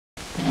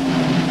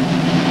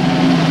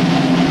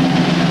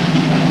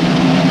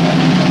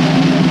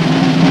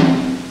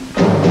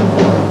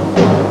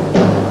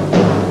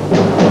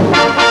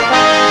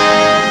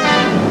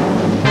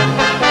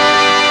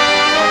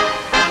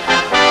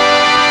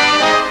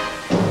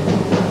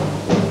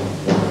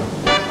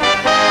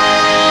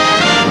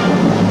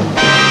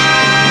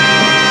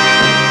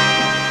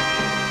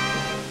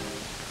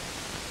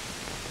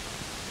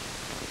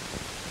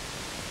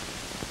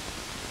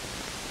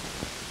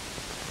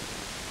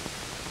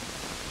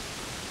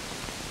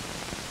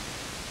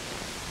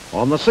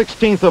On the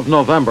 16th of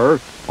November,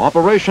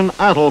 Operation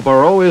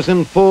Attleboro is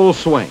in full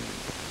swing.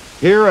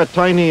 Here at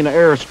Tyneen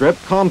Airstrip,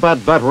 combat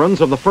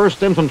veterans of the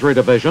 1st Infantry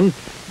Division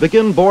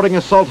begin boarding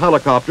assault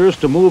helicopters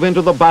to move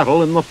into the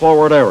battle in the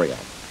forward area.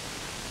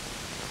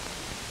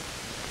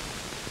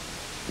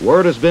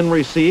 Word has been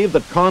received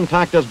that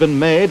contact has been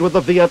made with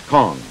the Viet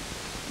Cong.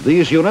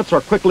 These units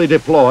are quickly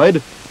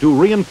deployed to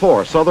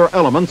reinforce other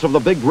elements of the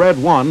Big Red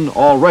One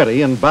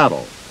already in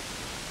battle.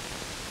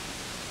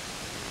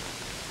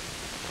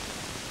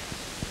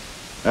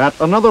 At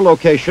another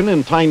location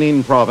in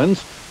Tyneen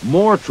Province,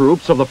 more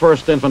troops of the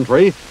 1st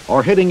Infantry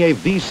are hitting a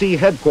VC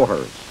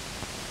headquarters.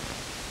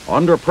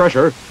 Under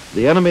pressure,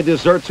 the enemy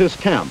deserts his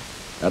camp,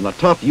 and the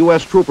tough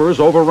U.S. troopers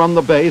overrun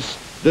the base,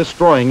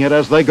 destroying it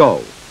as they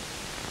go.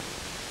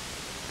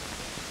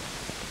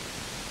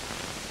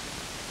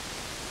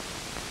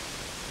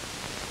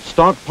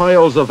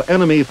 Stockpiles of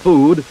enemy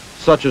food,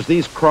 such as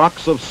these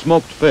crocks of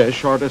smoked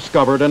fish, are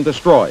discovered and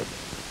destroyed.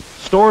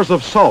 Stores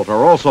of salt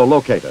are also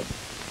located.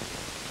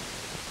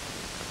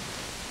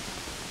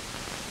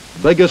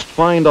 Biggest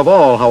find of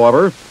all,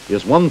 however,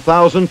 is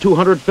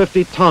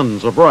 1,250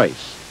 tons of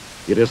rice.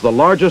 It is the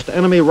largest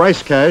enemy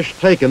rice cache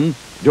taken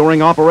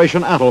during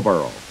Operation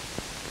Attleboro.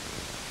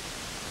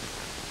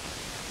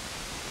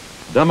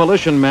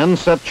 Demolition men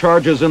set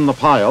charges in the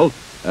pile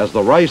as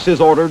the rice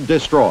is ordered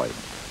destroyed.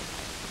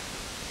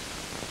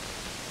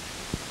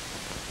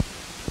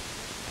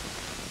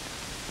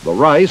 The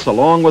rice,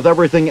 along with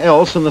everything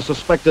else in the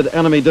suspected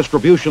enemy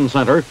distribution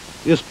center,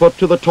 is put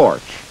to the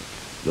torch.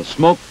 The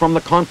smoke from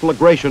the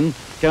conflagration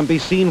can be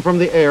seen from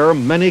the air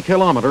many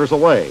kilometers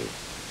away.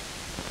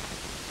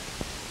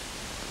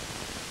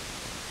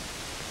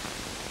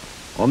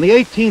 On the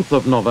 18th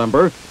of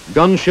November,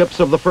 gunships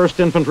of the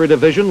 1st Infantry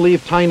Division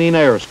leave Tyneen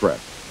Airstrip.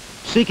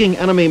 Seeking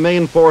enemy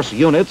main force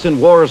units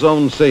in War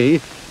Zone C,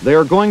 they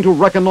are going to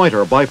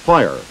reconnoiter by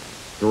fire.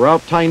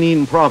 Throughout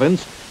Tyneen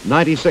Province,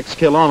 96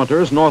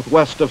 kilometers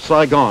northwest of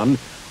Saigon,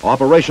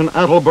 Operation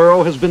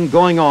Attleboro has been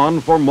going on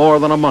for more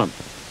than a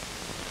month.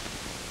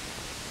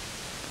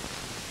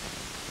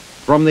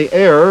 From the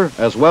air,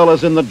 as well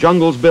as in the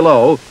jungles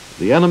below,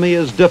 the enemy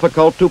is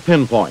difficult to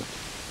pinpoint.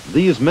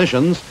 These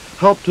missions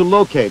help to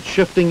locate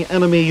shifting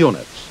enemy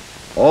units.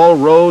 All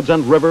roads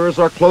and rivers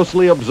are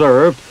closely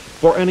observed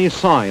for any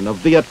sign of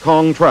Viet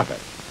Cong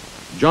traffic.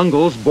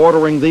 Jungles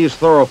bordering these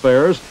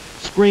thoroughfares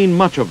screen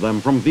much of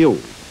them from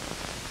view.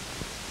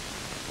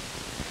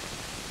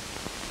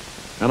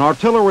 An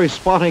artillery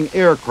spotting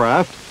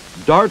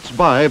aircraft darts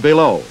by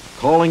below,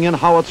 calling in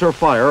howitzer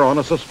fire on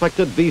a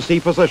suspected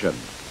VC position.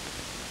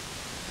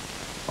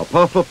 A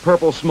puff of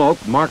purple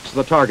smoke marks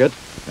the target,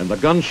 and the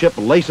gunship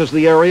laces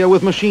the area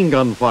with machine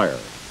gun fire.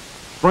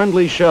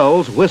 Friendly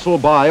shells whistle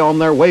by on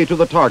their way to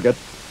the target,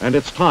 and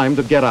it's time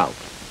to get out.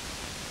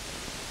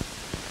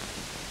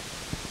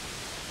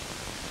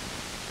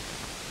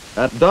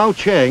 At Dao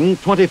Cheng,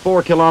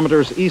 24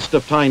 kilometers east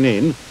of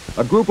Tyneen,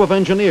 a group of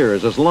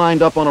engineers is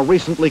lined up on a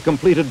recently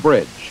completed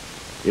bridge.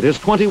 It is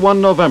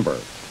 21 November,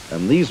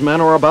 and these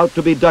men are about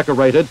to be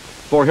decorated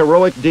for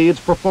heroic deeds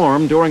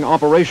performed during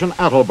Operation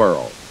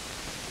Attleboro.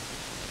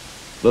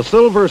 The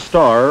Silver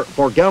Star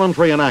for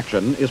Gallantry in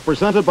Action is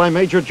presented by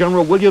Major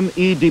General William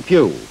E.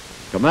 Depew,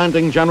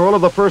 Commanding General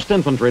of the 1st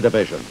Infantry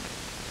Division.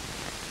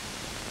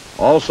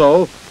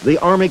 Also, the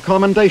Army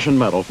Commendation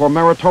Medal for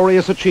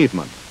Meritorious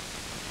Achievement.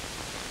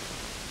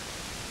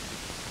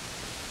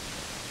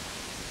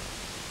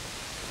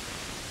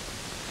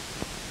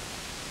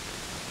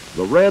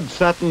 The red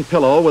satin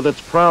pillow with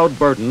its proud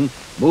burden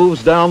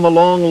moves down the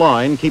long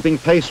line, keeping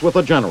pace with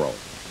the general.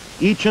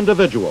 Each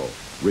individual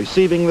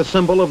receiving the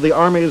symbol of the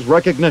Army's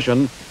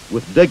recognition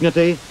with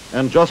dignity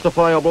and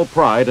justifiable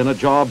pride in a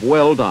job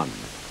well done.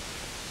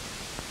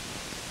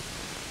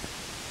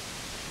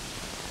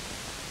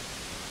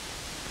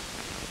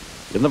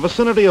 In the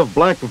vicinity of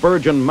Black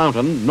Virgin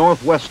Mountain,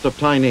 northwest of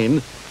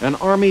Tyneen, an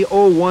Army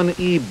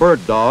O-1E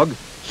bird dog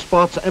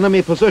spots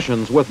enemy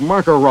positions with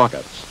marker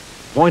rockets,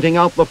 pointing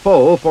out the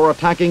foe for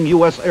attacking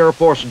U.S. Air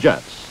Force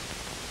jets.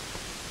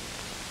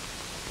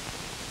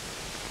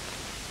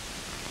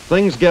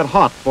 Things get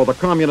hot for the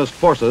communist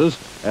forces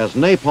as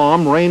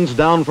napalm rains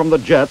down from the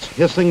jets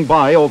hissing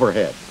by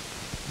overhead.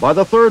 By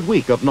the 3rd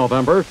week of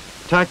November,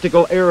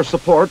 tactical air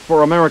support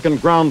for American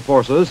ground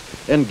forces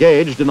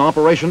engaged in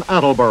Operation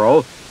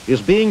Attleboro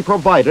is being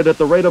provided at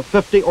the rate of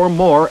 50 or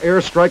more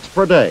airstrikes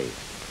per day.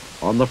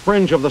 On the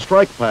fringe of the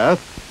strike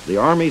path, the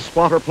Army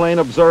spotter plane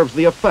observes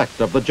the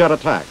effect of the jet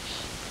attacks.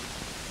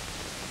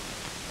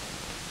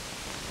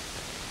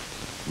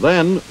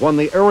 Then, when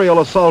the aerial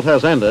assault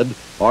has ended,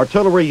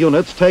 artillery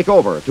units take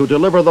over to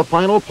deliver the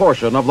final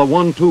portion of the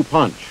 1-2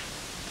 punch.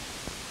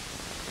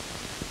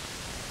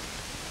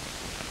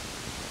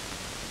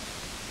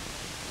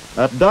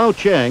 At Dao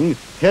Cheng,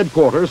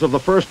 headquarters of the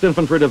 1st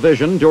Infantry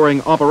Division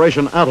during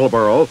Operation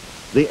Attleboro,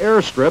 the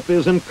airstrip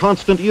is in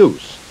constant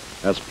use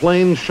as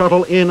planes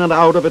shuttle in and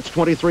out of its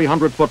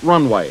 2,300-foot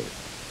runway.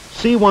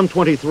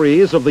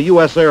 C-123s of the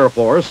U.S. Air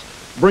Force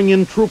bring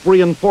in troop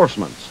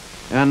reinforcements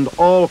and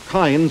all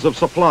kinds of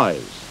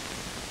supplies.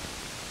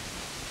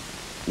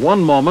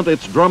 One moment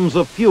it's drums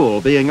of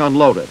fuel being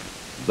unloaded.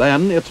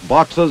 Then it's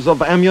boxes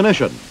of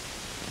ammunition.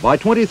 By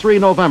 23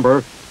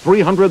 November,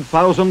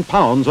 300,000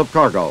 pounds of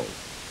cargo.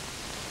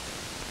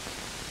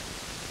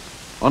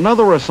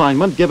 Another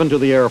assignment given to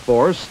the Air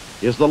Force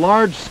is the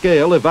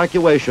large-scale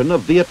evacuation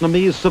of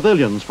Vietnamese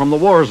civilians from the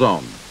war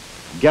zone.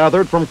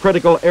 Gathered from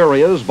critical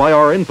areas by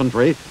our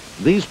infantry,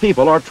 these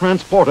people are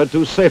transported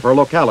to safer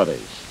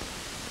localities.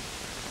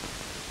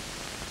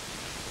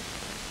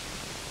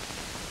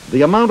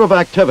 The amount of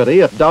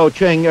activity at Dao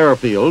Cheng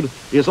Airfield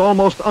is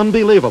almost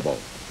unbelievable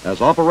as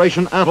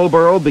Operation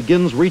Attleboro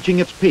begins reaching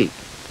its peak.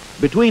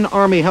 Between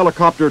Army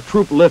helicopter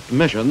troop lift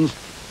missions,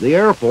 the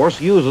Air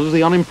Force uses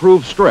the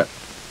unimproved strip.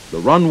 The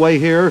runway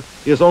here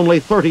is only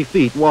 30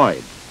 feet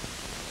wide.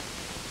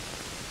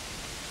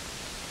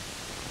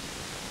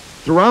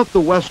 Throughout the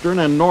western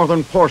and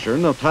northern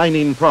portion of Tai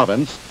Ninh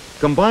province,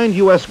 combined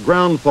U.S.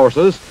 ground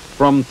forces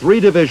from 3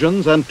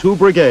 divisions and 2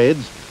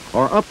 brigades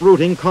are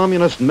uprooting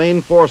communist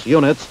main force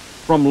units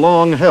from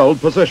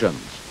long-held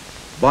positions.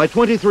 By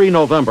 23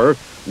 November,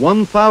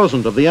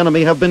 1,000 of the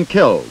enemy have been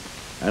killed,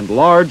 and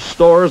large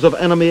stores of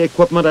enemy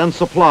equipment and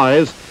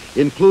supplies,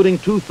 including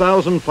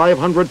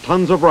 2,500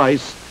 tons of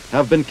rice,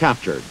 have been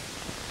captured.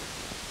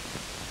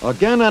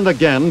 Again and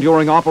again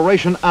during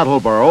Operation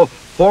Attleboro,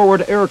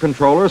 forward air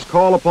controllers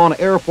call upon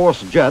Air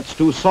Force jets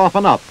to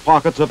soften up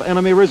pockets of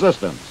enemy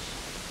resistance.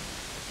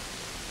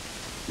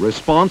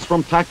 Response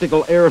from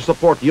tactical air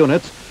support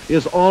units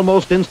is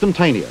almost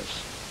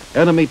instantaneous.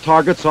 Enemy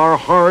targets are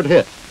hard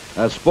hit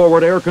as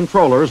forward air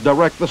controllers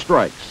direct the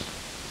strikes.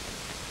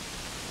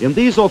 In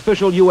these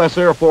official U.S.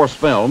 Air Force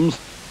films,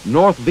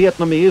 North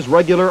Vietnamese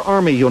regular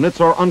Army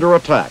units are under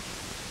attack.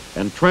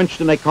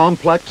 Entrenched in a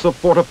complex of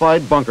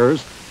fortified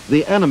bunkers,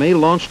 the enemy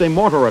launched a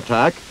mortar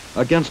attack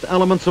against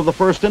elements of the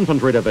 1st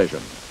Infantry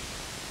Division.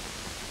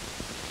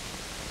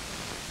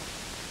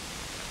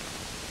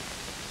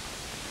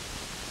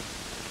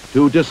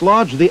 To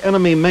dislodge the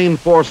enemy main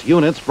force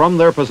units from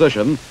their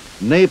position,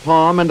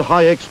 napalm and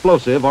high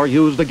explosive are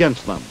used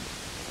against them.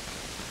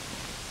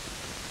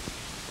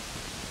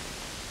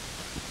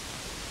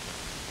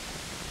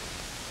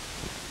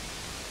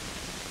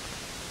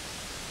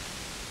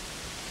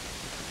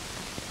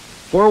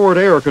 Forward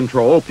air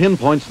control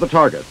pinpoints the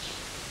targets.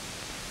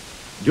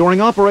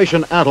 During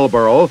Operation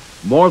Attleboro,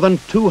 more than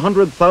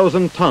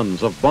 200,000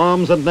 tons of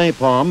bombs and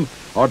napalm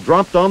are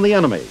dropped on the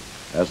enemy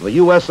as the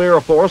U.S. Air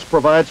Force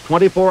provides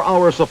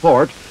 24-hour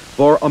support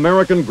for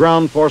American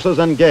ground forces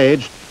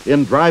engaged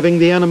in driving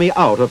the enemy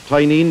out of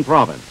Tai Ninh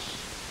province.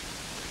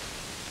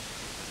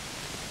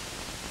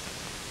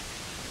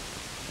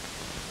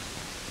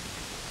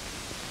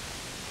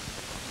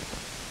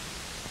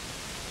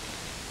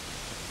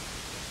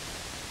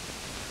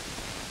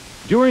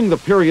 During the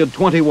period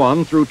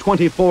 21 through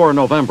 24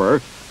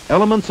 November,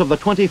 elements of the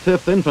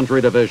 25th Infantry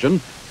Division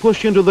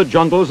push into the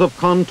jungles of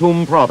Kon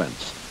Tum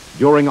province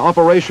during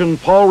Operation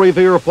Paul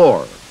Revere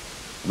 4.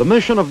 The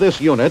mission of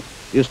this unit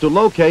is to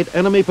locate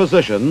enemy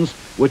positions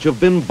which have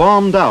been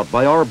bombed out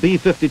by our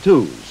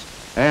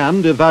B-52s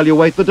and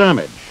evaluate the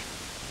damage.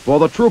 For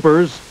the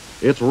troopers,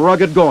 it's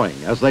rugged going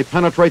as they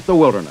penetrate the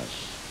wilderness.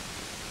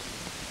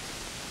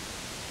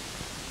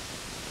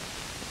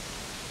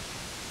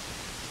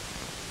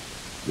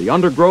 The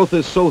undergrowth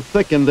is so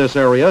thick in this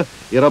area,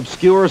 it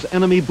obscures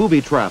enemy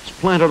booby traps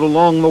planted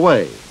along the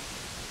way.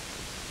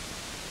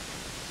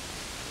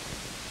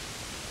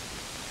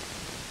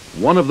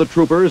 One of the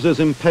troopers is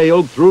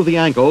impaled through the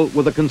ankle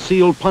with a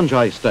concealed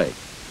punch-eye stake.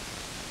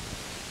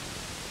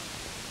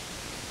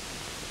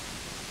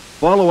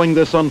 Following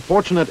this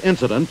unfortunate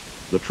incident,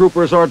 the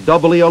troopers are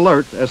doubly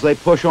alert as they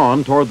push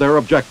on toward their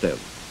objective.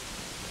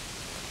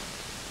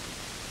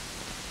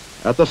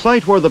 At the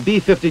site where the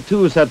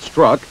B-52s had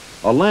struck,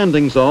 a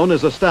landing zone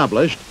is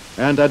established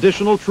and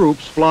additional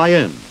troops fly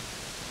in.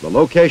 The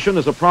location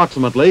is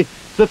approximately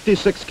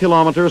 56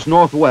 kilometers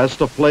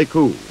northwest of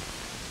Pleiku.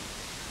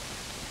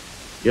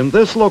 In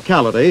this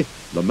locality,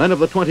 the men of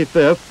the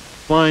 25th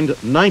find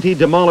 90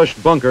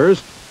 demolished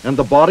bunkers and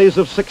the bodies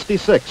of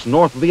 66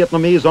 North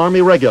Vietnamese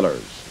Army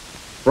regulars.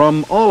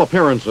 From all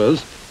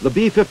appearances, the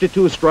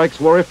B-52 strikes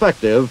were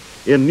effective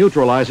in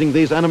neutralizing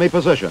these enemy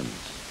positions.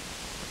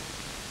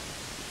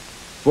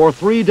 For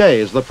 3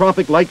 days, the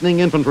Tropic Lightning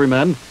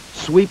infantrymen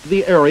sweep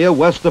the area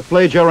west of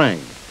Plejereng,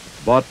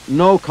 but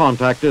no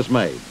contact is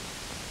made.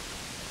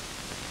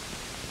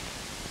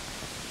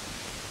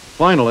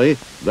 Finally,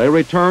 they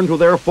return to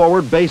their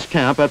forward base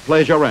camp at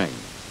Plejereng.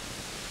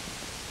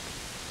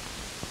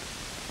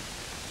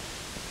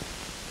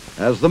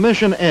 As the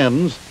mission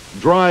ends,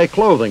 dry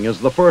clothing is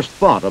the first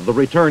thought of the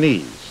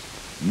returnees.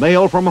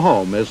 Mail from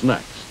home is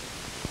next.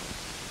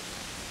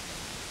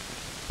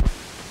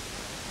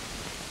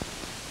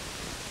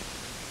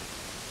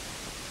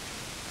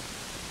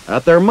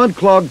 At their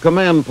mud-clogged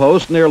command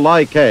post near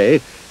Lai Khe,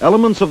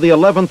 elements of the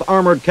 11th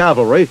Armored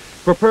Cavalry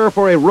prepare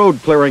for a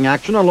road-clearing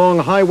action along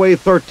Highway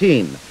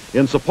 13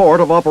 in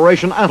support of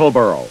Operation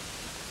Attleboro.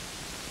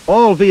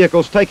 All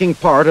vehicles taking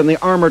part in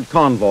the armored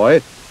convoy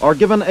are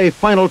given a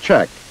final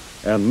check,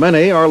 and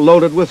many are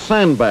loaded with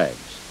sandbags.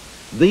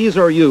 These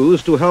are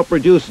used to help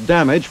reduce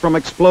damage from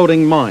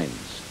exploding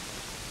mines.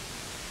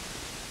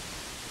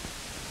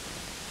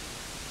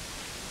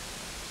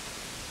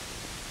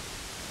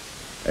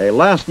 A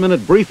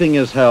last-minute briefing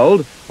is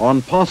held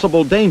on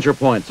possible danger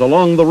points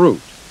along the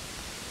route.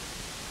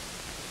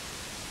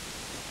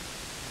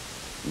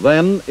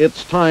 Then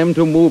it's time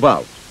to move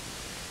out.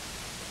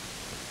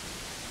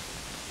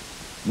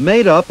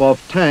 Made up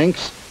of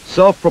tanks,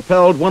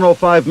 self-propelled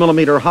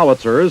 105mm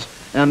howitzers,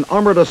 and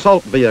armored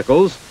assault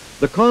vehicles,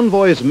 the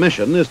convoy's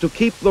mission is to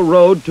keep the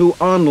road to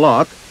An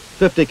Lac,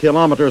 50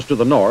 kilometers to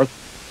the north,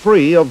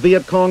 free of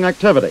Viet Cong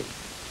activity.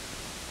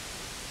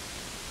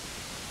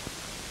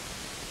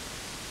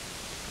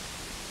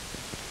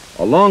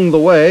 Along the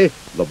way,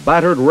 the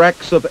battered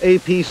wrecks of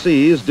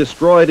APCs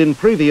destroyed in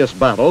previous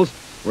battles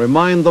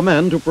remind the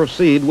men to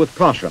proceed with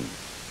caution.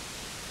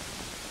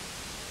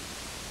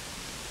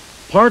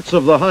 Parts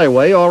of the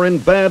highway are in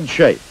bad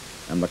shape,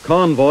 and the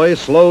convoy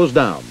slows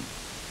down.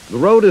 The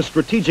road is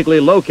strategically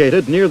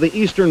located near the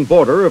eastern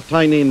border of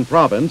Tai Ninh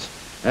province,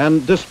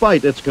 and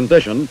despite its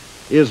condition,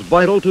 is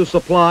vital to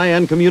supply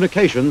and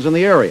communications in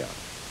the area.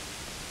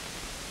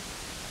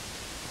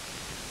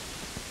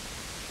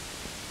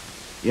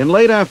 In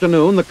late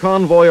afternoon, the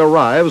convoy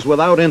arrives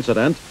without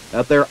incident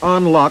at their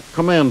An Lac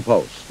command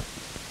post.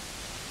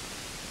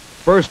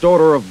 First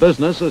order of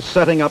business is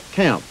setting up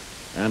camp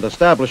and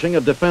establishing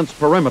a defense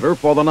perimeter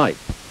for the night.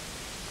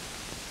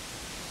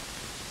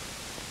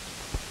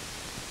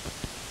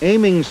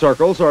 Aiming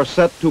circles are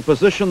set to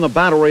position the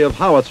battery of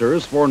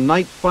howitzers for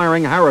night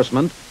firing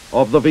harassment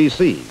of the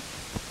VC.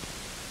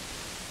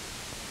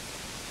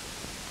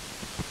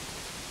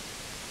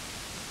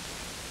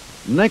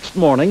 Next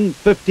morning,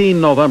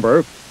 15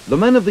 November, the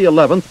men of the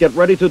 11th get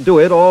ready to do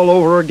it all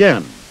over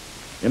again.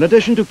 In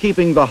addition to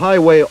keeping the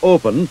highway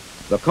open,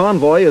 the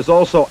convoy is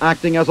also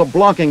acting as a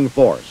blocking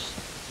force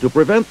to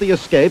prevent the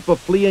escape of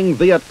fleeing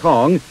Viet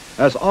Cong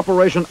as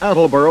Operation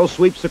Attleboro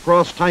sweeps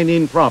across Tai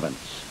Ninh province.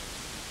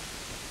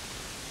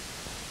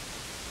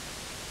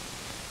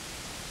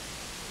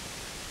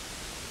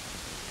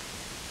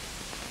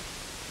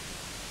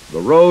 The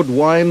road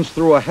winds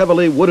through a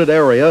heavily wooded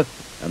area,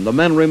 and the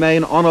men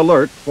remain on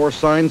alert for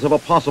signs of a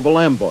possible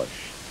ambush.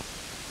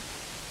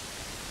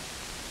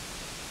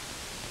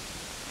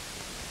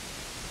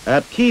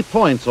 At key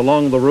points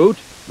along the route,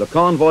 the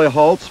convoy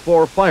halts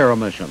for fire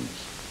missions.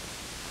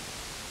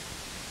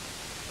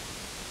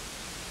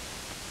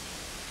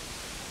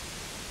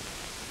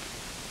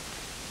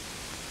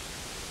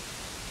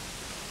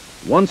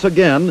 Once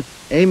again,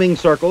 aiming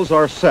circles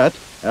are set,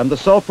 and the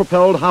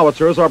self-propelled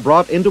howitzers are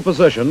brought into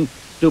position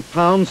to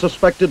pound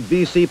suspected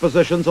VC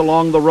positions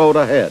along the road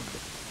ahead.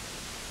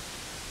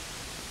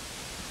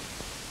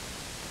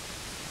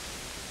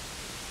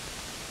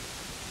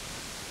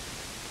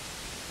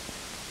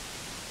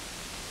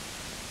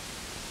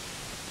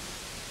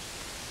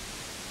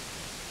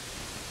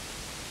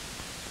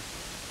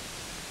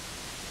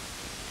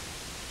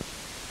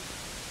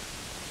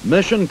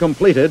 Mission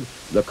completed,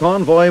 the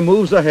convoy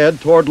moves ahead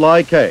toward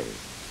Lai Khe.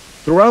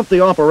 Throughout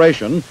the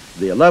operation,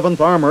 the 11th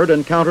Armored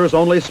encounters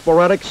only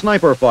sporadic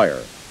sniper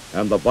fire,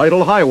 and the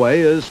vital highway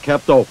is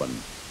kept open.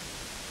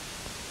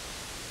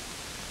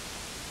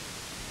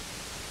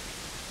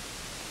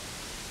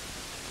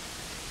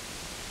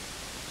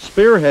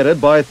 Spearheaded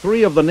by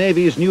 3 of the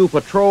Navy's new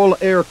patrol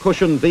air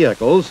cushion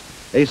vehicles,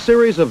 a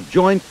series of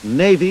joint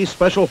Navy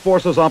Special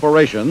Forces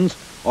operations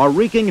are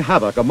wreaking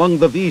havoc among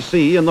the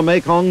VC in the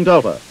Mekong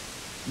Delta.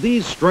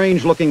 These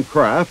strange-looking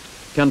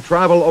craft can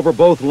travel over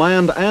both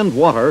land and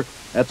water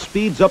at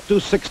speeds up to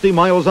 60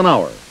 miles an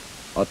hour.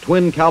 A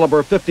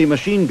twin-caliber 50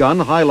 machine gun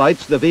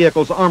highlights the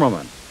vehicle's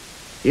armament.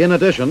 In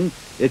addition,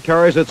 it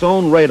carries its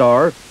own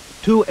radar,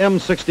 2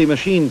 M60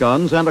 machine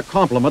guns, and a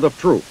complement of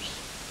troops.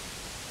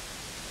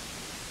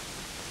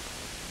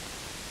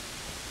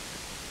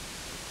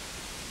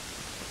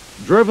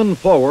 Driven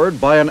forward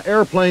by an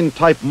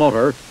airplane-type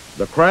motor,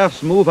 the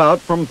crafts move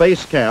out from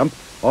base camp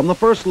on the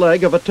first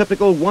leg of a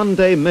typical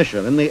one-day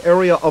mission in the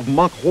area of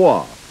Mac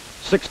Hoa,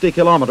 60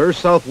 kilometers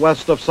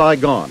southwest of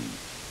Saigon.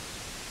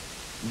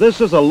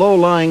 This is a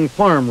low-lying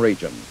farm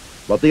region,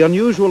 but the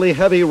unusually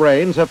heavy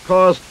rains have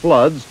caused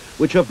floods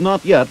which have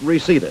not yet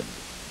receded.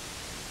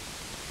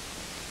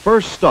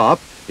 First stop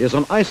is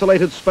an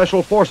isolated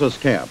Special Forces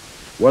camp,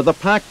 where the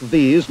packed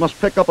Vs must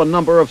pick up a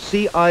number of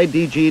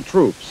CIDG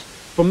troops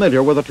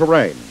familiar with the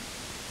terrain.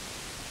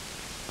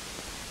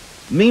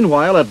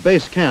 Meanwhile, at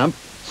base camp,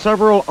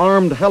 several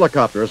armed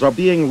helicopters are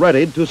being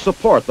readied to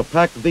support the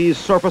packed V's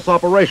surface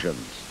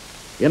operations.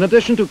 In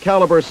addition to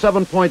caliber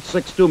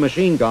 7.62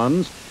 machine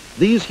guns,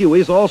 these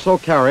Hueys also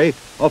carry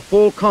a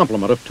full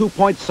complement of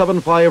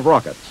 2.75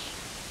 rockets.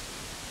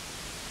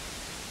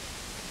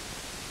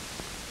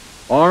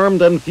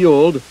 Armed and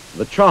fueled,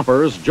 the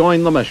choppers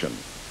join the mission.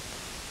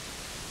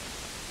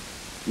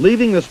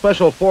 Leaving the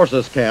Special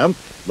Forces camp,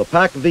 the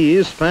packed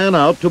Vs fan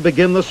out to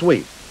begin the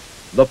sweep.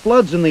 The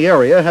floods in the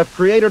area have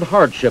created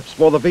hardships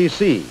for the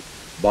VC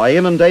by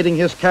inundating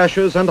his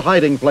caches and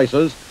hiding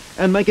places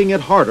and making it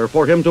harder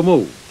for him to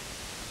move.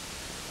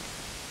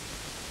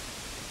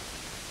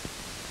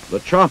 The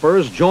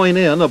choppers join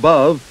in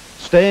above,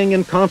 staying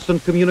in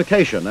constant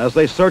communication as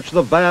they search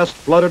the vast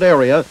flooded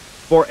area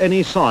for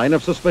any sign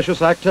of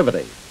suspicious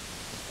activity.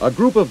 A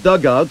group of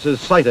dugouts is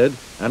sighted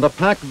and a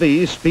Pac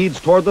V speeds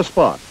toward the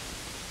spot.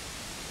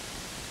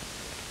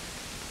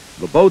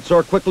 The boats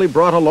are quickly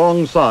brought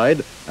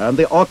alongside and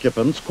the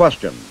occupants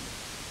questioned.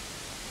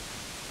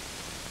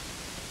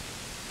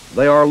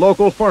 They are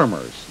local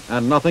farmers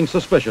and nothing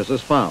suspicious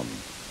is found.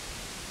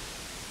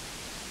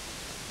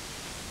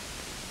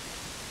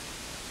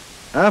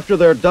 After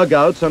their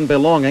dugouts and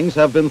belongings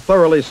have been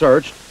thoroughly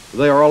searched,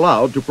 they are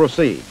allowed to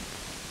proceed.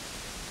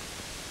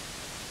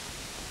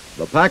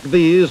 The Pac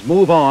Vs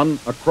move on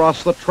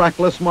across the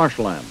trackless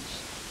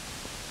marshlands.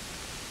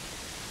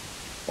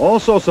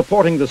 Also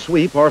supporting the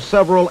sweep are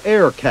several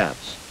air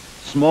cats,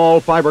 small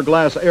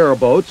fiberglass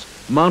airboats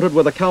mounted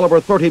with a caliber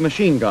 .30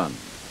 machine gun.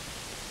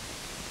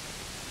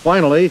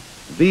 Finally,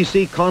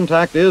 VC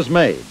contact is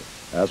made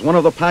as one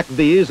of the Pac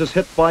Vs is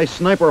hit by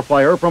sniper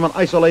fire from an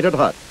isolated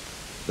hut.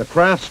 The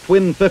craft's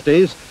twin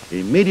 50s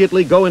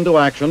immediately go into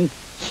action,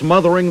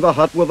 smothering the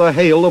hut with a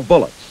hail of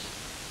bullets.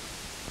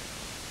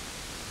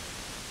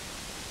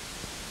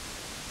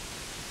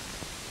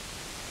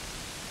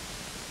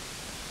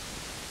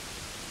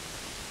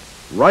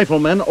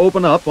 Riflemen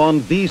open up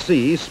on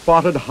VC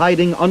spotted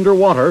hiding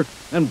underwater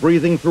and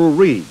breathing through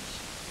reeds.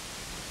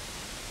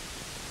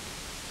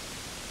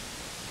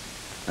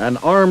 An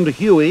armed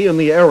Huey in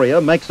the area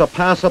makes a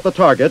pass at the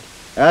target,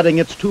 adding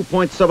its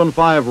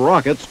 2.75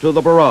 rockets to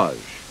the barrage.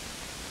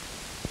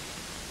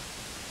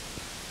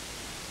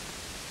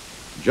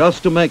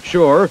 Just to make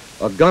sure,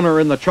 a gunner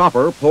in the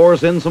chopper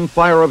pours in some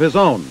fire of his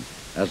own,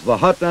 as the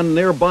hut and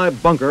nearby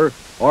bunker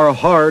are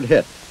hard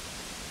hit.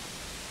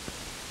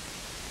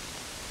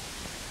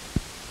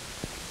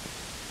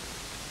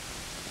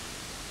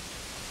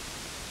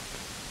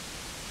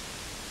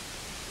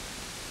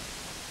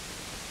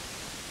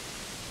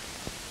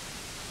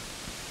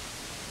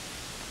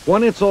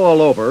 When it's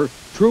all over,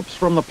 troops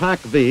from the Pac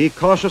V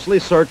cautiously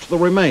search the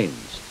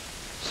remains.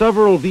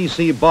 Several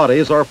VC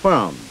bodies are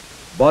found,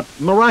 but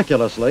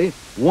miraculously,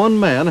 one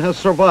man has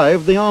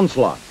survived the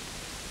onslaught.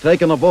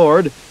 Taken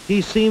aboard,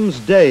 he seems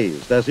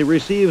dazed as he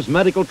receives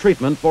medical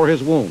treatment for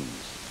his wounds.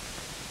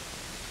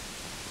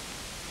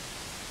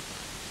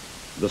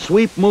 The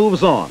sweep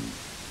moves on.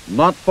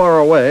 Not far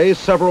away,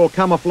 several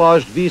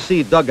camouflaged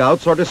VC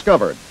dugouts are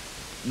discovered.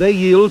 They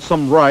yield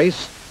some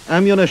rice,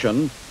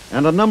 ammunition,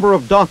 and a number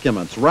of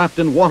documents wrapped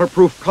in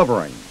waterproof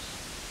coverings.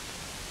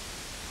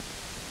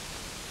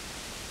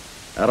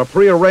 At a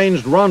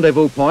prearranged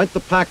rendezvous point, the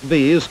Pac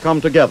Vs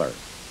come together.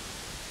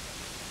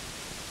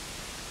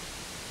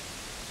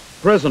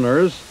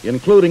 Prisoners,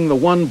 including the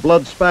one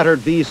blood-spattered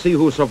VC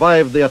who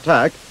survived the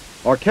attack,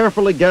 are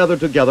carefully gathered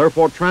together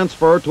for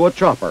transfer to a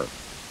chopper.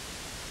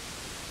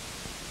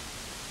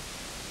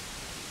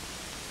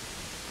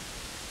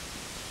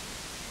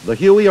 The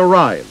Huey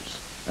arrives,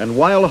 and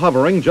while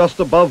hovering just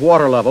above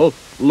water level,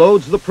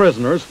 loads the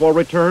prisoners for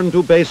return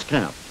to base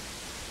camp.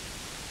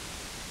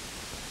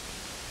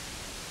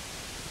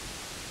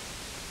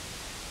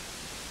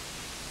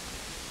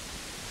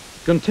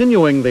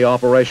 Continuing the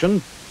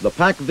operation, the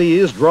Pac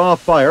Vs draw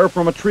fire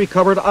from a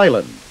tree-covered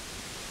island.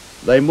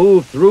 They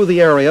move through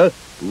the area,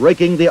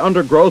 raking the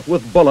undergrowth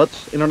with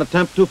bullets in an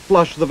attempt to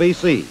flush the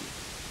VC.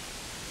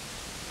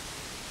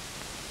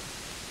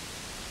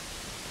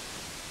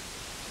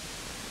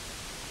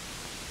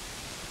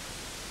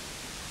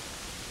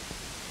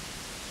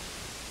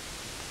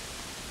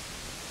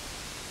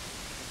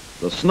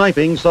 The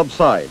sniping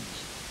subsides,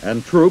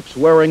 and troops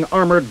wearing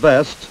armored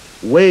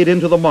vests wade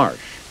into the marsh.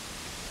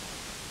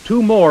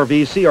 Two more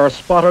VC are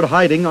spotted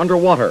hiding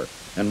underwater,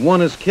 and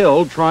one is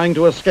killed trying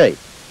to escape.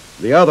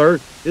 The other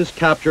is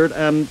captured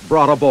and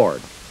brought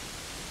aboard.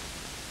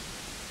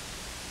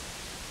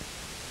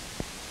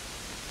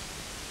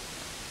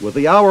 With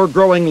the hour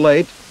growing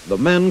late, the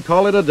men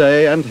call it a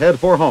day and head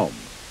for home.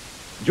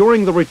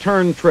 During the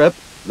return trip,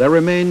 they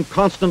remain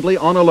constantly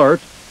on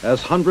alert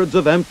as hundreds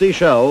of empty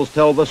shells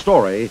tell the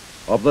story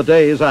of the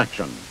day's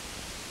action.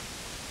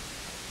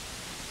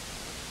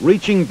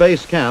 Reaching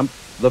base camp,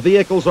 the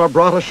vehicles are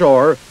brought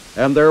ashore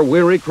and their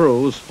weary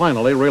crews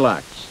finally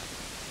relax.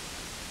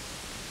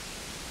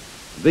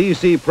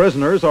 VC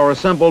prisoners are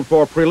assembled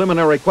for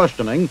preliminary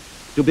questioning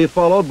to be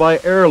followed by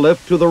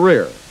airlift to the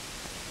rear.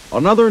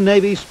 Another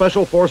Navy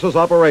Special Forces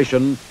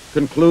operation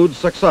concludes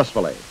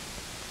successfully,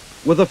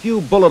 with a few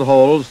bullet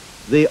holes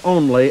the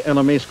only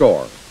enemy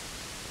score.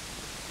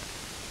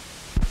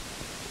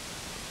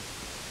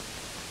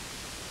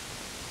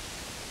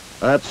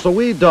 At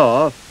Sui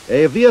Da,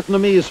 a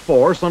Vietnamese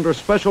force under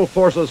Special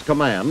Forces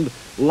Command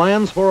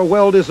lands for a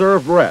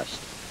well-deserved rest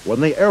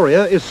when the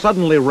area is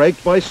suddenly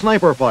raked by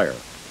sniper fire.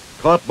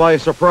 Caught by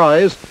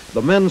surprise,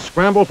 the men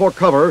scramble for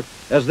cover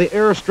as the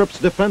airstrip's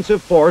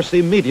defensive force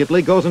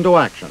immediately goes into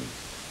action.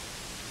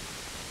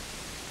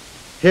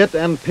 Hit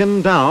and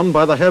pinned down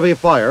by the heavy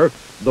fire,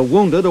 the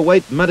wounded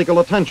await medical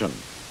attention.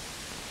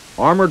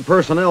 Armored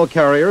personnel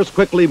carriers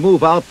quickly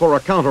move out for a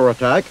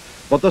counterattack,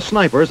 but the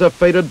snipers have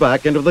faded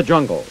back into the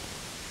jungle.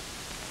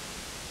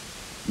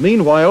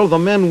 Meanwhile, the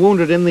men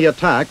wounded in the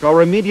attack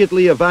are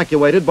immediately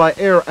evacuated by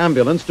air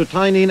ambulance to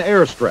Tyneen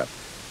Airstrip,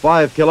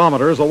 5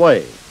 kilometers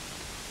away.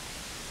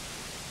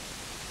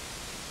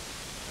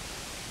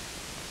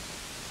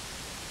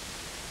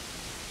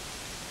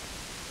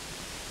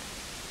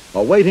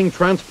 Awaiting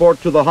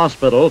transport to the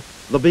hospital,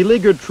 the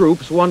beleaguered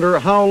troops wonder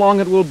how long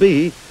it will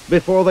be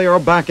before they are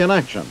back in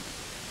action.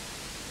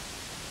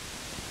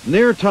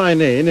 Near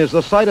Tyneen is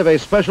the site of a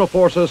Special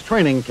Forces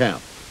training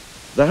camp.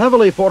 The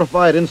heavily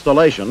fortified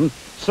installation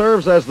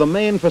serves as the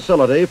main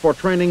facility for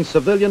training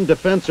civilian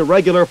defense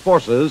irregular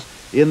forces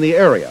in the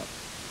area.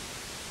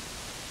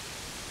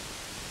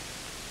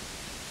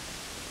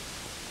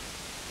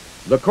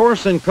 The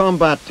course in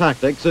combat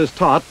tactics is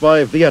taught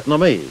by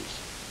Vietnamese.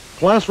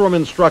 Classroom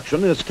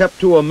instruction is kept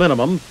to a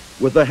minimum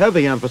with a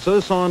heavy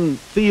emphasis on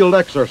field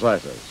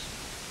exercises.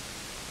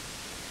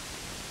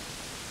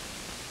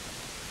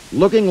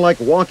 Looking like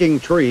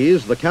walking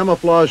trees, the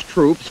camouflaged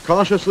troops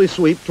cautiously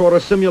sweep toward a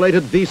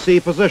simulated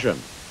VC position.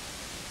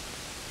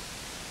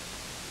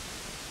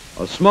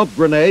 A smoke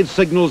grenade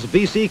signals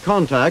VC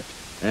contact,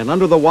 and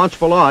under the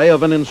watchful eye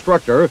of an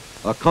instructor,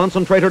 a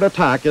concentrated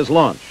attack is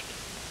launched.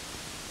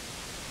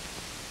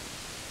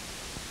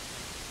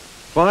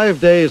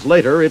 5 days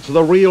later, it's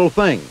the real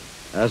thing,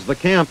 as the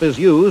camp is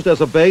used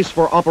as a base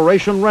for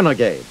Operation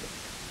Renegade.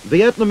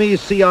 Vietnamese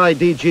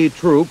CIDG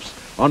troops,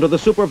 under the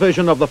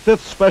supervision of the 5th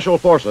Special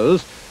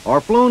Forces, are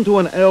flown to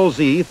an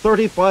LZ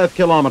 35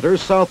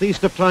 kilometers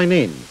southeast of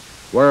Tyneen,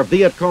 where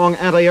Viet Cong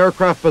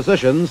anti-aircraft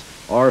positions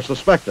are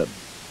suspected.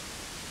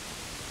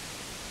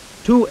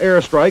 2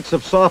 airstrikes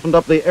have softened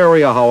up the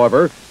area,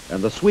 however,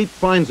 and the sweep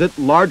finds it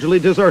largely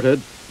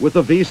deserted, with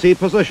the VC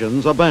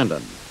positions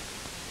abandoned.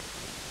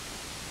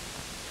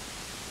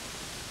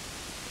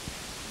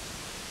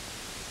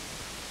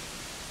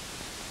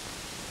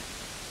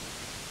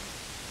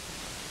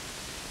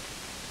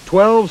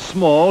 Twelve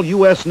small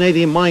U.S.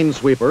 Navy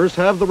minesweepers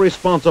have the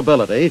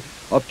responsibility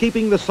of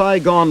keeping the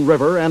Saigon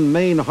River and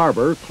main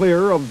harbor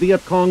clear of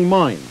Viet Cong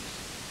mines.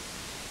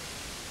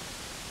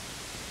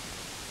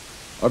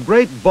 A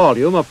great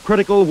volume of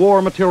critical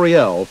war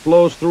materiel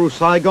flows through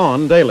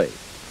Saigon daily.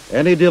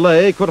 Any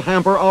delay could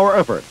hamper our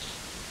efforts.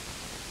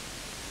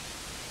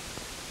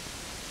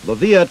 The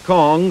Viet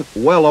Cong,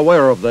 well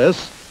aware of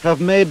this, have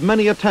made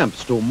many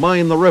attempts to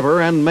mine the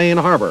river and main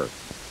harbor.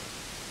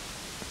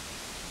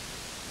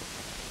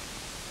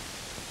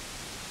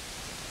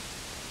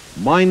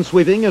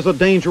 Minesweeping is a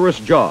dangerous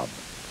job.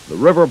 The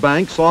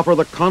riverbanks offer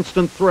the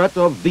constant threat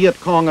of Viet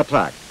Cong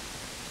attack.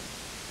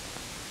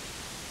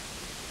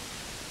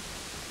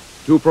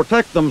 To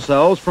protect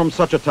themselves from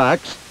such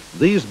attacks,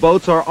 these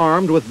boats are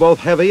armed with both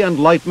heavy and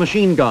light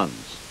machine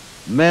guns.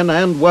 Men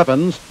and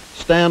weapons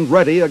stand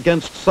ready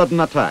against sudden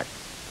attack.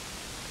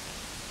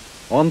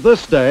 On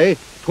this day,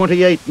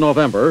 28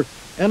 November,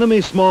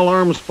 enemy small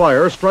arms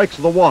fire strikes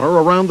the water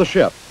around the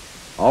ship.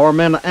 Our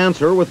men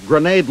answer with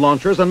grenade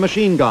launchers and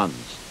machine guns,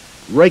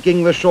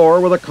 raking the shore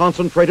with a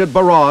concentrated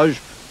barrage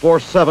for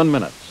 7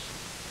 minutes.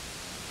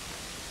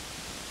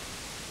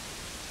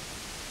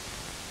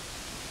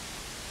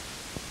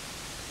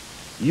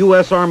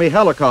 U.S. Army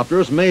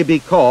helicopters may be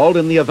called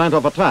in the event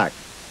of attack.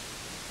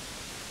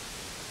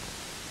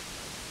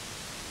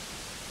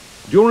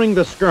 During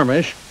the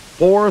skirmish,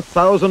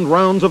 4,000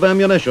 rounds of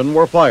ammunition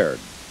were fired.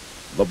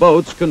 The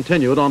boats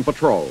continued on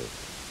patrol.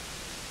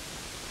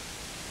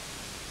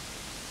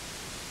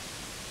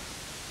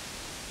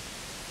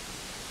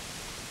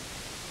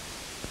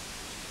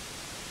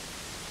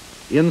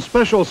 In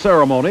special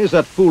ceremonies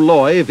at Phu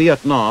Loi,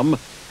 Vietnam,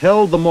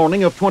 held the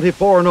morning of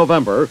 24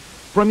 November,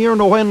 Premier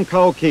Nguyen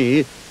Cao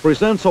Ky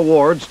presents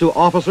awards to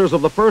officers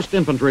of the 1st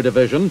Infantry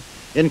Division,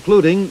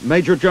 including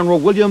Major General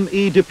William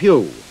E.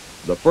 Depew,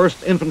 the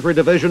 1st Infantry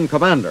Division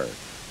Commander,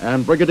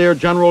 and Brigadier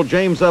General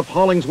James F.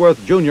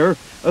 Hollingsworth, Jr.,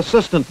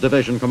 Assistant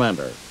Division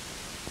Commander.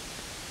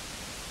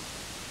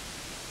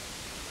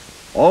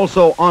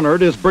 Also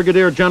honored is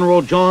Brigadier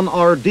General John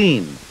R.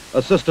 Dean,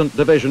 Assistant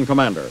Division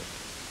Commander.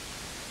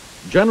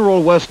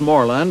 General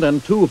Westmoreland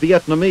and 2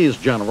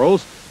 Vietnamese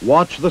generals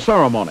watch the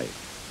ceremony.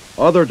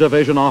 Other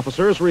division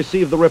officers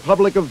receive the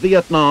Republic of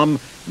Vietnam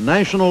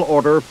National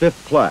Order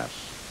 5th Class.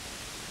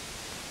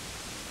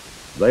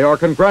 They are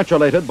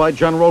congratulated by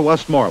General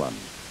Westmoreland.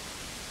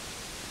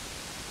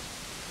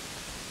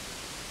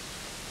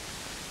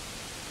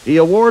 He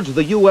awards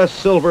the U.S.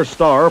 Silver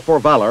Star for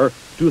valor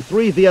to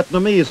 3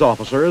 Vietnamese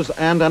officers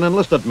and an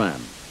enlisted man.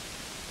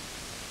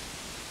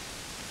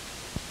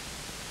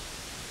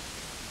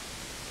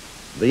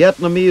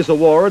 Vietnamese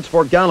awards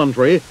for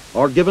gallantry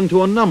are given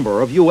to a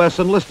number of U.S.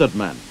 enlisted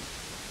men.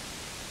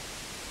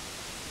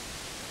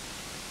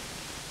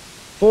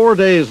 4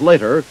 days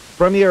later,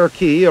 Premier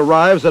Ky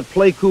arrives at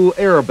Pleiku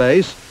Air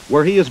Base,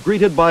 where he is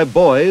greeted by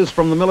boys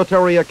from the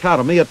military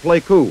academy at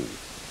Pleiku.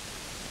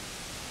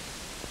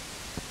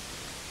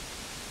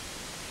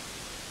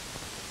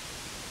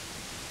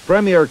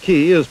 Premier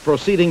Ky is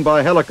proceeding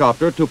by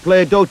helicopter to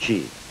Ple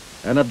Dochi,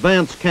 an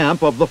advance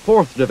camp of the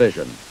 4th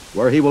Division,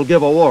 where he will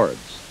give awards.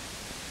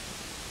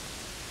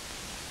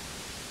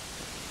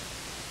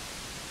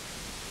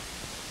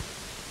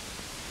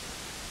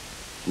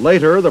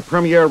 Later, the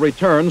Premier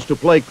returns to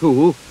play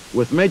coup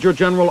with Major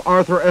General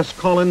Arthur S.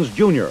 Collins,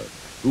 Jr.,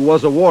 who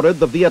was awarded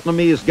the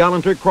Vietnamese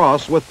Gallantry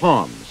Cross with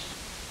palms.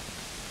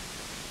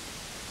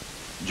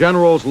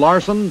 Generals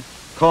Larson,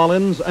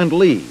 Collins, and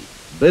Lee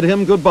bid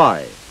him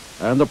goodbye,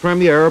 and the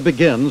Premier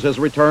begins his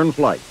return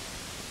flight.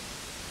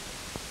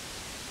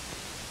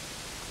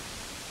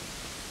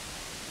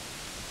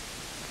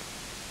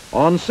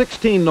 On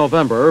 16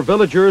 November,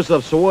 villagers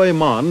of Soi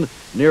Mon,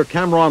 near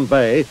Cam Ranh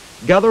Bay,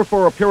 gather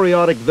for a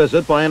periodic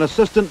visit by an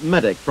assistant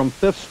medic from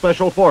 5th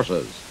Special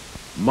Forces.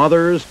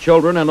 Mothers,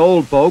 children, and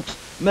old folks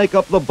make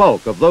up the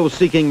bulk of those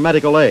seeking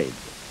medical aid.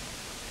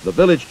 The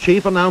village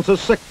chief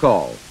announces sick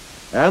call,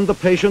 and the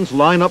patients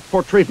line up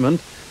for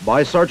treatment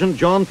by Sergeant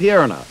John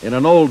Pierna in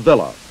an old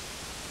villa.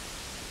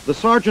 The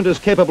sergeant is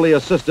capably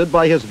assisted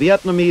by his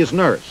Vietnamese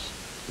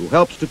nurse, who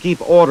helps to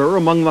keep order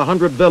among the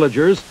 100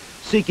 villagers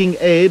seeking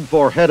aid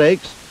for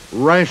headaches,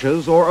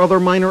 rashes, or other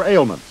minor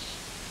ailments.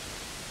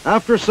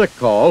 After sick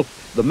call,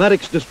 the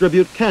medics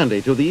distribute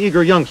candy to the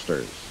eager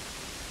youngsters.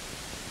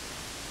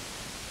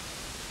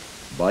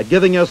 By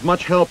giving as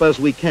much help as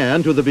we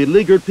can to the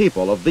beleaguered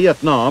people of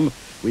Vietnam,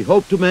 we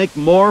hope to make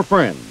more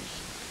friends.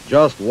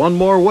 Just one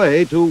more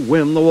way to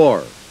win the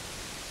war.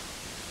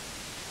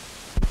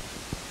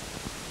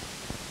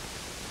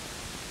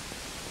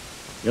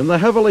 In the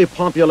heavily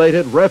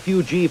populated,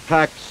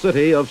 refugee-packed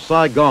city of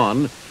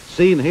Saigon,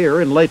 seen here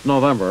in late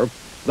November,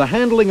 the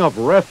handling of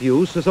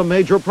refuse is a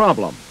major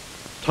problem.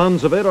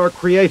 Tons of it are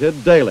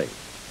created daily.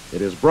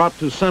 It is brought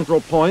to central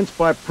points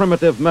by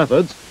primitive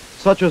methods,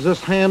 such as this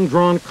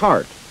hand-drawn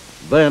cart,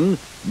 then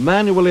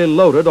manually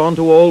loaded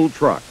onto old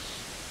trucks.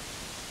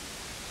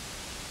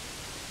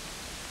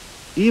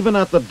 Even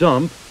at the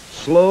dump,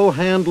 slow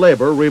hand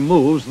labor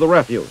removes the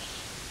refuse.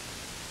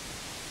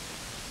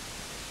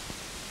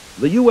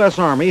 The U.S.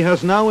 Army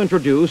has now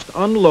introduced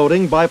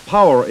unloading by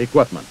power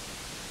equipment.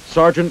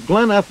 Sergeant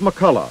Glenn F.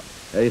 McCullough,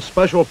 a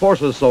Special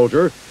Forces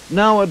soldier,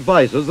 now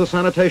advises the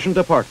Sanitation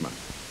Department.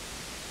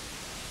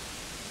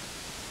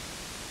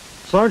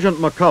 Sergeant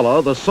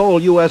McCullough, the sole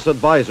U.S.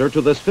 advisor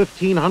to this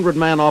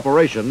 1,500-man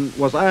operation,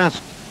 was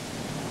asked,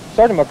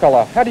 Sergeant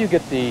McCullough, how do you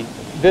get the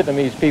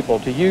Vietnamese people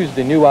to use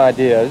the new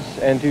ideas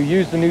and to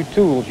use the new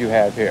tools you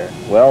have here?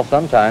 Well,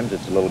 sometimes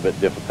it's a little bit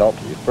difficult.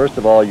 First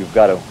of all, you've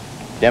got to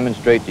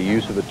demonstrate the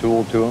use of the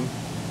tool to them,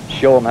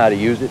 show them how to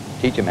use it,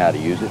 teach them how to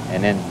use it,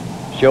 and then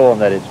show them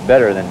that it's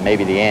better than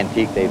maybe the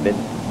antique they've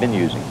been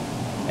using.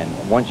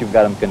 And once you've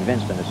got them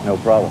convinced, then it's no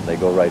problem. They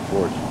go right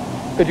forward.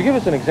 Could you give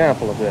us an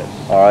example of this?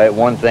 All right,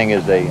 one thing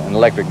is an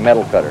electric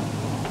metal cutter.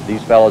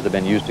 These fellows have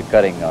been used to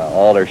cutting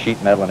all their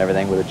sheet metal and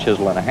everything with a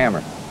chisel and a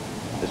hammer.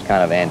 This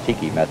kind of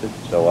antique method.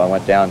 So I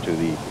went down to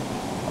the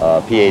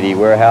PAD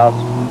warehouse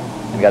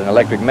and got an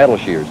electric metal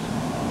shears.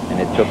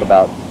 And it took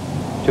about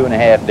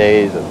 2.5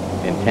 days of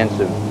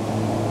intensive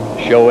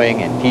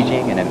showing and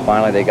teaching, and then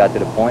finally they got to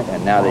the point,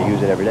 and now they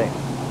use it every day.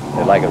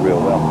 They like it real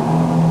well.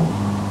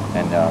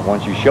 And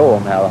once you show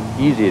them how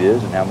easy it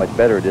is and how much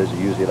better it is to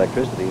use the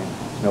electricity,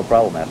 it's no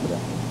problem after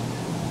that.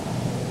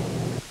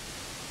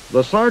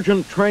 the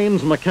sergeant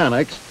trains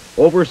mechanics,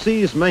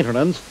 oversees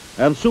maintenance,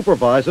 and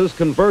supervises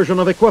conversion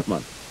of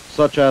equipment,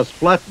 such as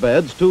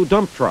flatbeds to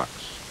dump trucks.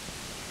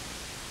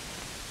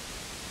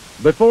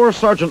 Before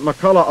Sergeant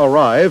McCullough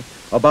arrived,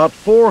 about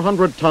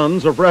 400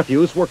 tons of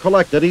refuse were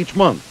collected each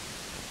month.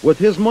 With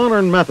his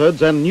modern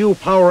methods and new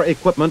power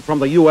equipment from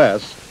the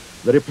U.S.,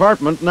 the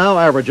department now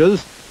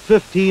averages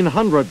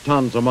 1,500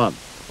 tons a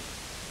month.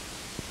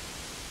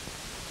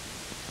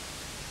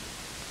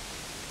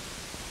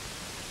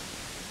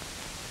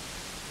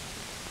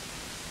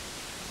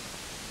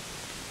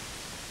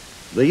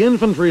 The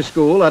infantry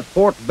school at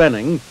Fort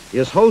Benning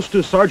is host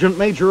to Sergeant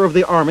Major of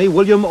the Army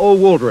William O.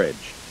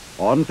 Wooldridge.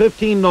 On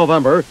 15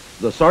 November,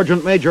 the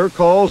Sergeant Major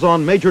calls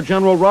on Major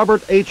General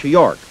Robert H.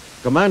 York,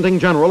 Commanding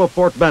General of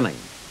Fort Benning.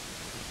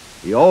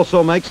 He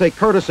also makes a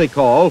courtesy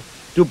call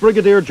to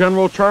Brigadier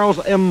General Charles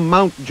M.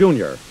 Mount,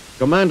 Jr.,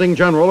 Commanding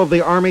General of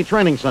the Army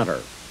Training Center.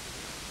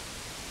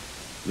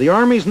 The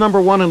Army's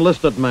 #1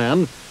 enlisted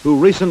man, who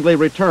recently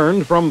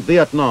returned from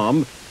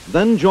Vietnam,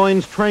 then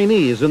joins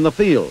trainees in the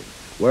field,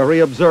 where he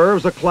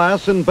observes a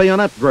class in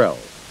bayonet drill.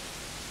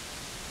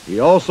 He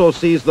also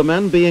sees the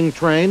men being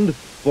trained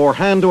for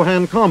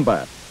hand-to-hand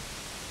combat.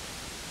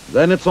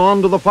 Then it's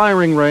on to the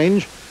firing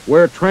range,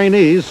 where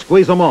trainees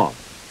squeeze them off.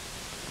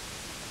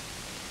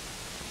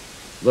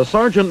 The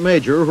Sergeant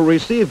Major, who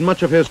received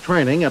much of his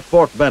training at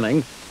Fort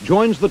Benning,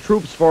 joins the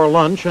troops for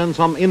lunch and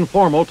some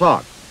informal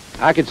talk.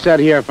 I could sit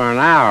here for an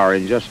hour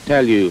and just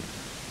tell you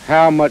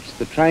how much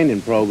the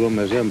training program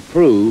has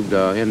improved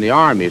in the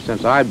Army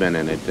since I've been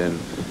in it.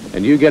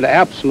 And you get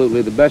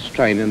absolutely the best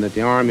training that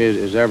the Army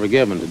is ever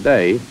given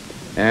today.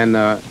 And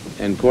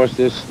of course,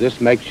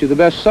 this makes you the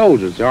best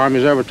soldiers the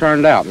Army's ever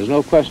turned out. There's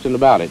no question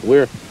about it.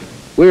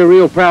 We're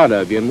real proud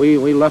of you, and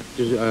we love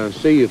to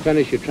see you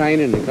finish your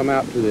training and come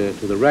out to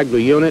the regular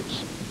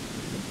units.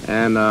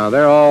 And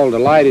they're all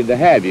delighted to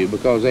have you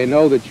because they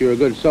know that you're a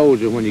good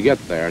soldier when you get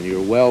there, and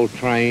you're well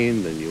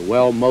trained and you're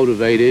well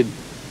motivated.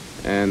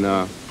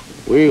 And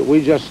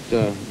we just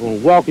want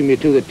to welcome you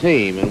to the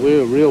team, and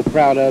we're real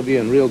proud of you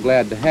and real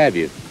glad to have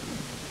you.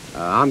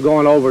 I'm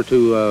going over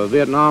to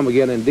Vietnam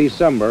again in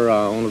December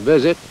on a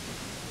visit,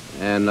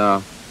 and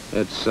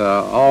it's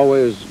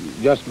always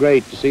just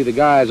great to see the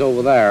guys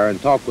over there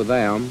and talk with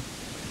them.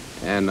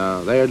 And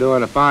they're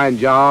doing a fine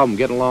job and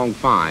getting along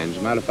fine. As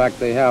a matter of fact,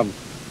 they have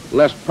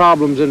less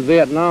problems in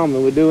Vietnam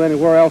than we do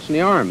anywhere else in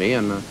the Army,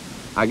 and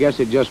I guess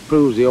it just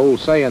proves the old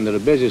saying that a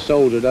busy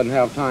soldier doesn't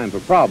have time for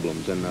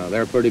problems, and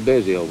they're pretty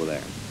busy over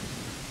there.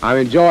 I've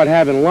enjoyed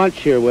having lunch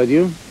here with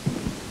you.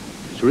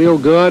 It's real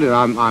good, and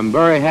I'm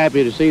very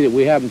happy to see that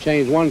we haven't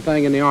changed one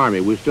thing in the Army.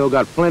 We've still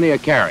got plenty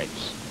of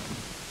carrots.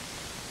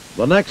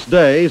 The next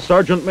day,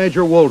 Sergeant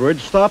Major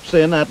Woolridge stops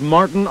in at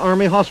Martin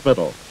Army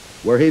Hospital,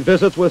 where he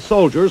visits with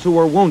soldiers who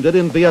were wounded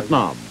in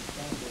Vietnam.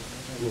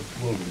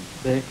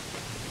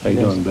 How you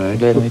doing, Bay?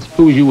 Glad to meet you.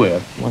 Who was you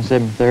with?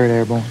 173rd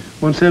Airborne.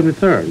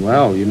 173rd.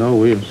 Well, you know,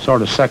 we're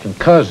sort of second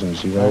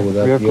cousins, you know, with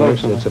that Real unit.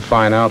 close, It's a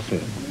fine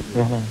outfit.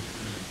 Real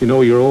nice. You know,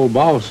 your old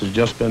boss has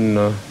just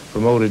been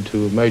promoted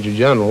to Major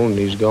General, and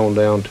he's gone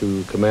down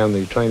to command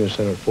the training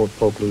center at Fort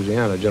Polk,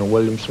 Louisiana. General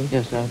Williamson?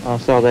 Yes, I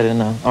saw that in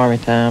the Army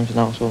Times and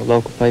also a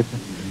local paper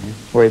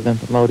where he'd been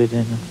promoted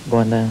and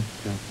going down.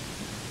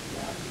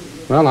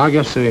 Well, I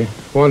guess the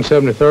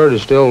 173rd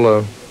is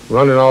still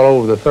running all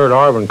over the 3rd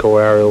Arvin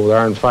Corps area over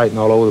there and fighting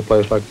all over the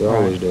place like they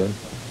always did.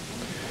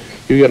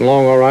 You getting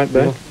along all right,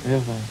 Ben?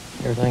 Real fine.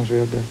 Everything's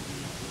real good.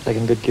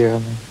 Taking good care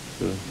of me.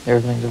 Good.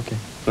 Everything's okay.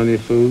 Plenty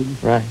of food?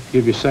 Right.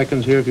 Give you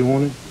seconds here if you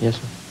want it?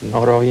 Yes, sir. Yeah.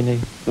 Order all you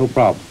need. No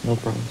problem. No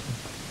problem,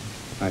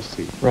 sir. Nice to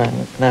see you.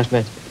 Right. Nice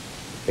meeting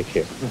you. Take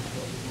care.